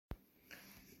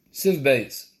Siv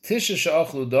Beis. Tisha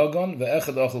she'achlu dagon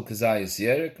ve'echad achlu kazayis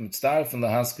yerek mitzdarfen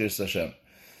lahaskir Hashem.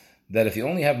 That if you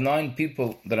only have 9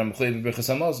 people that are mechuyev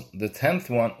b'birchas hamazon, the 10th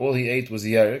one, all he ate was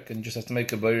yerek, and you just have to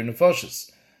make a bayir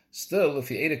nefoshes. Still, if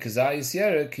he ate a kazayis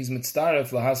yerek, he's mitzdaref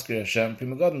lahaskir Hashem. Pri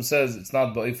Megadim says it's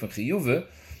not ba'ifan chiyuve.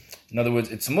 In other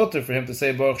words, it's mutter for him to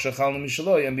say baruch shechalnu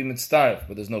mishaloi and be mitzdaref,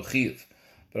 but there's no chiyuv.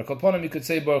 But upon him, you could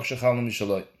say baruch shechalnu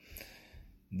mishaloi.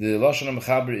 The lashon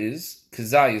mechaber is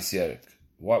kazayis yerek.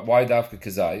 Why dafka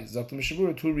kazayis? Dr.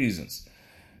 Mishabura, 2 reasons.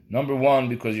 Number 1,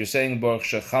 because you're saying baruch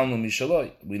shechalnu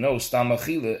mishaloi. We know stam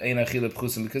achila ein achila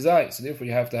pchusim b'kazayis. So therefore,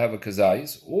 you have to have a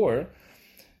kazayis, or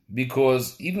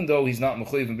because even though he's not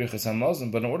mechuyev in birchas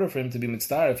hamazon, but in order for him to be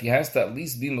mitzdaref, he has to at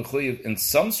least be mechuyev in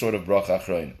some sort of bracha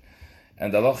achroin.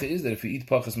 And the halacha is that if you eat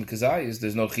pachas mikazayis,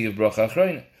 there's no chiyuv bracha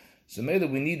achroin. So maybe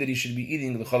we need that he should be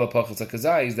eating the chala pachas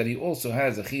hakazayis, that he also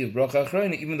has a chiyuv bracha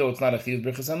achroin, even though it's not a chiyuv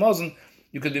birchas hamazon,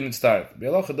 you could be mitzdaref. The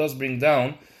halacha does bring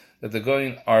down that the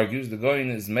Goyin argues, the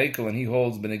Goyin is mekel and he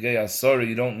holds benegei asara,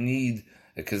 you don't need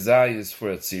a kazayis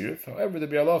for a tzirif. However, the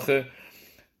halacha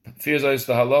fears us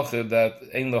the halacha that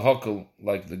ein lahakol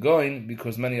like the Goyin,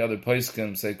 because many other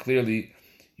poskim say clearly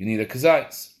you need a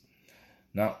kazayis.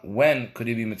 Now, when could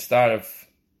he be mitzdaref,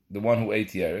 the one who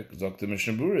ate yerek? Dr.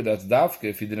 Mishnah, that's dafke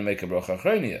if he didn't make a bracha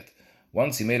achrayna yet.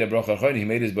 Once he made a bracha achrayna, he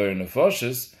made his bayir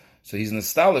nefoshes, so he's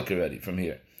nostalgic already from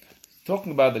here.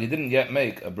 Talking about that he didn't yet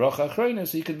make a bracha achrayna,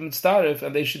 so he could be mitzdaref,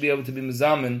 and they should be able to be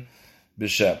mizamin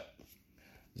b'shem.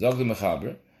 Zog the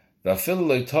mechaber, v'afilu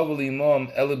lo tovel imam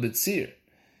ele b'tzir,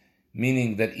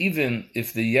 meaning that even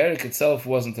if the yerek itself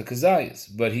wasn't a kazayis,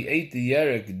 but he ate the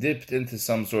yerek dipped into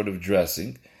some sort of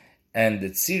dressing, and the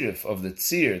tzirif of the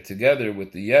tzir together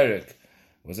with the yerek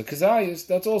was a kazayis,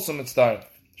 that's also mitzdaref.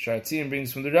 Shartzim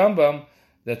brings from the Rambam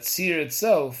that tzir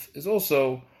itself is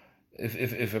also,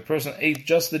 if a person ate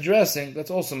just the dressing,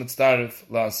 that's also mitzdaref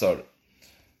la'asar.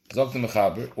 Zok the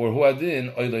mechaber, or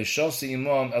huadin oilei shosi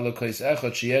imam elokois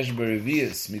echot sheyesh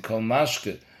berivius mikol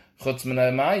mashke chutz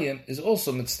minay mayim is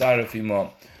also mitzdaref imam.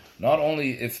 Not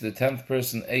only if the 10th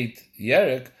person ate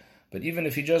yerek, but even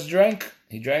if he just drank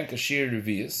a shir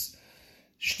revius.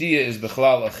 Shtiya is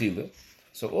bechlal achila.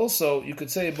 So also, you could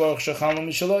say baruch shechalnu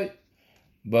mishaloi.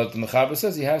 But the Mechaber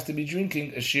says he has to be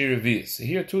drinking a shir revius.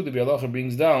 Here too, the Bialacha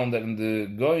brings down that in the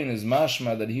Goyin is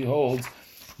mashma that he holds,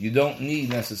 you don't need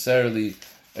necessarily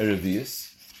a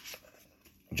revius.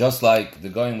 Just like the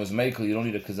Goyin was mekel, you don't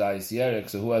need a kazayis yerek,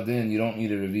 so huadin, you don't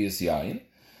need a revius yayin.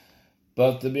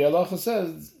 But the Bialacha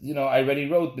says, I already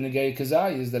wrote b'negei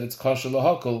kazayis that it's kosher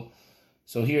lahakol.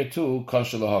 So here too,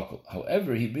 kosher lahakol.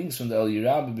 However, he brings from the El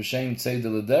Yirabi b'shem tzei de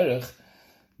l'derech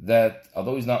that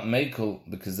although he's not mekel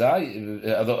the kazai,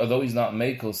 although he's not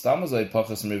mekel stamazai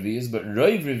pachas revius, but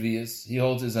roiv revius he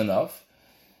holds is enough.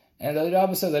 And El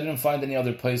Yirabi says I didn't find any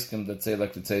other poskim that say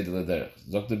like the tzei de l'derech.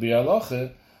 Zok the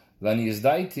Bialacha lani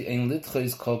yizdaiti ein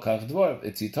litchais kol kach dvar.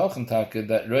 It's yitochen take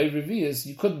that roiv revius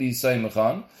you could be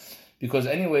saimachan because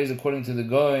anyways according to the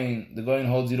Goyin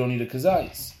holds you don't need a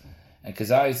kazayis. And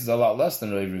kazayis is a lot less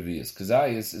than Rei Revius.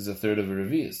 Kazayis is a third of a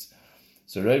Revius.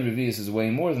 So Rei Revius is way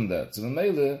more than that. So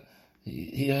Mele,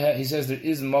 he says there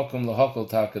is Mokum Lahakal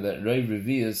Taka that Rei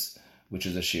Revius, which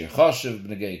is a Shir Chashav,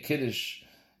 B'negei Kiddush,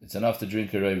 it's enough to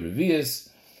drink a Rei Revius.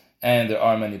 And there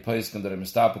are many poskim that are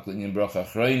mistapik in Bracha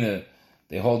Achrayna.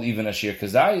 They hold even a Shir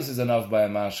Kazayis is enough by a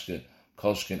Mashke,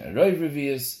 Kolshkin a Rei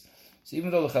Revius. So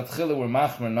even though the Chatchila were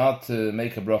machmer not to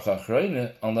make a Bracha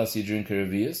Achrayna unless you drink a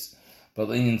Revius, but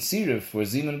in tzirif for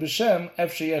zimun b'shem,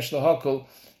 efshe yesh lahakol,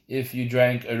 if you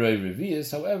drank a roi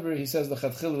revius. However, he says the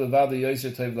chatchil v'vada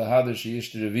yoser toiv lahader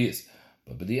sheyish revius.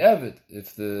 But the evid,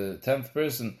 if the 10th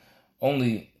person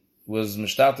only was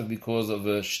mishtatav because of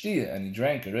a shtia and he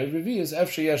drank a roi revius,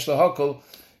 efshe yesh lahakol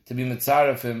to be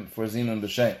mitzaref him for zimun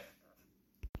b'shem.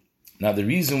 Now the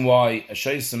reason why a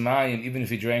shayis mayim, even if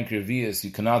he drank revius,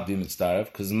 you cannot be mitzaref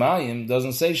because mayim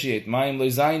doesn't satiate. Mayim lo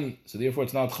zayni, so therefore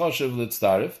it's not choshev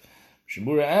litzaref.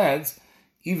 Shibura adds,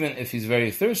 even if he's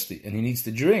very thirsty and he needs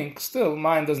to drink, still,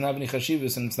 mayim doesn't have any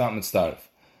chashivas and it's not mitzdaref.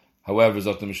 However,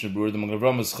 Zot Mishnah Berurah, the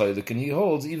Magen is chaylik, and he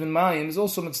holds even mayim is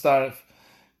also mitzdaref,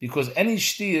 because any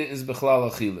shtiya is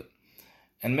bechlal achila.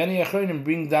 And many achronim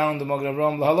bring down the Magen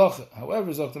lahalacha.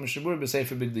 However, Zot Mishnah Berurah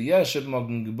b'sefer b'gdei yeshev,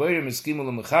 Magen Gebayrim eskimu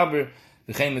l'mechaber,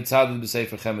 v'chein mitzadid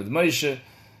b'sefer chemed Moshe,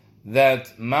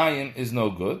 that mayim is no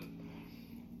good.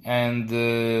 And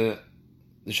the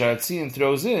Sharatzian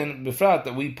throws in befrat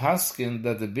that we paskin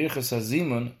that the birchas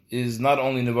hazimun is not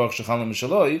only nevarch shechalnu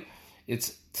mishaloi,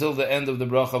 it's till the end of the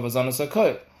bracha of hazanas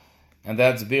hakoil, and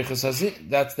that's birchas hazim.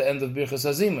 That's the end of birchas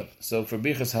hazimun. So for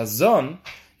birchas hazon,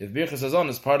 if birchas hazon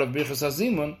is part of birchas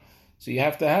hazimun, so you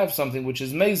have to have something which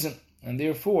is mezin. and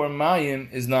therefore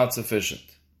mayim is not sufficient.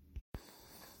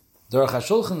 Derech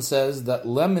HaShulchan says that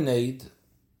lemonade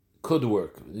could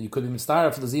work. You could be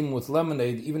mitzaref l'zimun with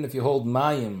lemonade, even if you hold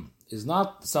mayim is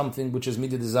not something which is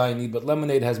midah dezayni, but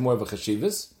lemonade has more of a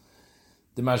chashivas.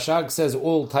 The Mashag says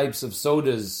all types of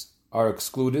sodas are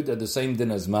excluded at the same din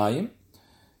as mayim.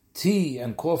 Tea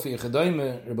and coffee,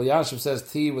 Chedayme, Rabbi Yashiv says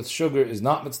tea with sugar is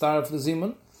not mitzaref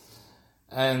l'zimun.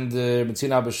 And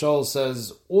Metzina B'Shol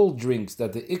says all drinks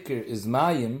that the ikr is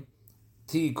mayim,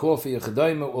 tea, coffee,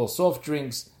 Chedayme, all soft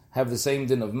drinks have the same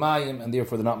din of mayim, and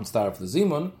therefore they're not mitzaref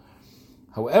l'zimun.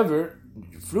 However,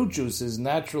 fruit juices,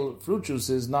 natural fruit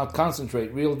juices, not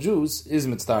concentrate, real juice, is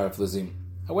mitzaref l'zimun.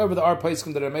 However, there are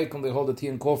paiskim that are making, they hold that tea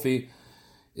and coffee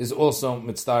is also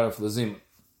mitzaref l'zimun.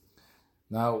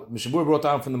 Now, Mishabur brought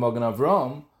down from the Magen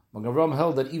Avraham. Magen Avraham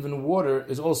held that even water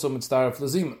is also mitzaref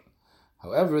l'zimun.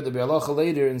 However, the Be'alacha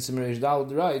later in Simon Reish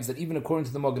Daled writes that even according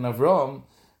to the Magen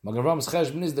Avraham's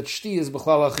cheshbon is that shti is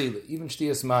b'chlal achila, even shti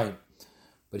is mayim.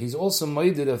 But he's also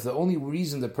made it if the only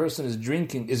reason the person is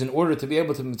drinking is in order to be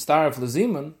able to mitzaref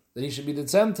l'zimun, then he should be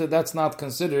detzenta. That's not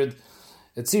considered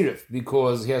a tzirif,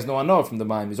 because he has no anor from the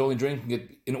mayim. He's only drinking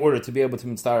it in order to be able to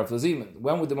mitzaref l'zimun.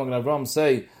 When would the Magen Avraham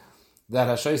say that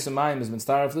hashayis mayim is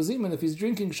mitzaref l'zimun? If he's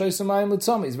drinking shayis mayim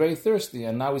l'tzama, he's very thirsty,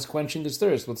 and now he's quenching his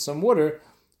thirst with some water,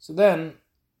 so then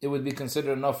it would be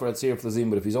considered enough for a tzirif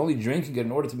l'zimun. But if he's only drinking it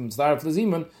in order to be mitzaref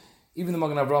l'zimun, even the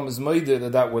Magen Avraham is made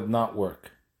that would not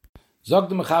work. Zog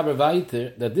the Mechaber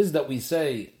weiter that this that we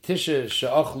say tisha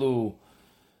she'achlu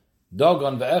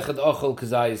dogon ve'echad achol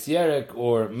kazayis yerek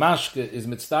or mashke is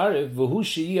mitzaref v'hu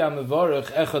she'iyah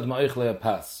mevarech echad ma'ichle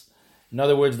pas. In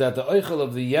other words, that the oichel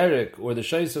of the yerek or the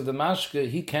shais of the mashke,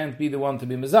 he can't be the one to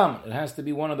be mezamen. It has to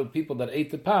be one of the people that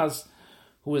ate the pas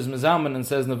who is mezamen and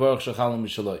says nevarech shechalim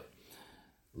mishaloi.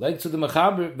 Like to the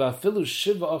Mechaber, v'afilu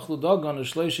shiva achlu dogon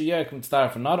u'shloisha yerek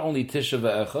mitzaref. Not only tisha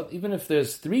ve'echad, even if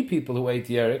there's 3 people who ate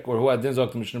yerek or who had din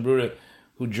zok to Mishnah Berurah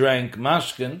who drank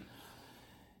mashkin,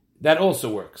 that also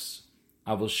works.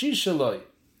 Avol shisha loy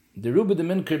deruba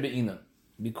deminker be'inan,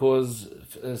 because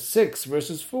 6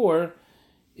 versus 4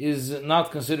 is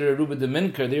not considered a ruba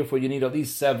deminker. Therefore, you need at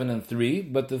least 7 and 3.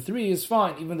 But the 3 is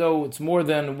fine, even though it's more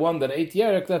than one that ate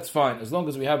yerek. That's fine as long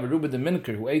as we have a ruba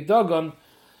deminker who ate dogon.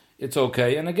 It's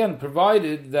okay, and again,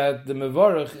 provided that the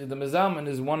mevarach, the mezamen,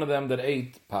 is one of them that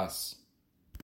ate pas.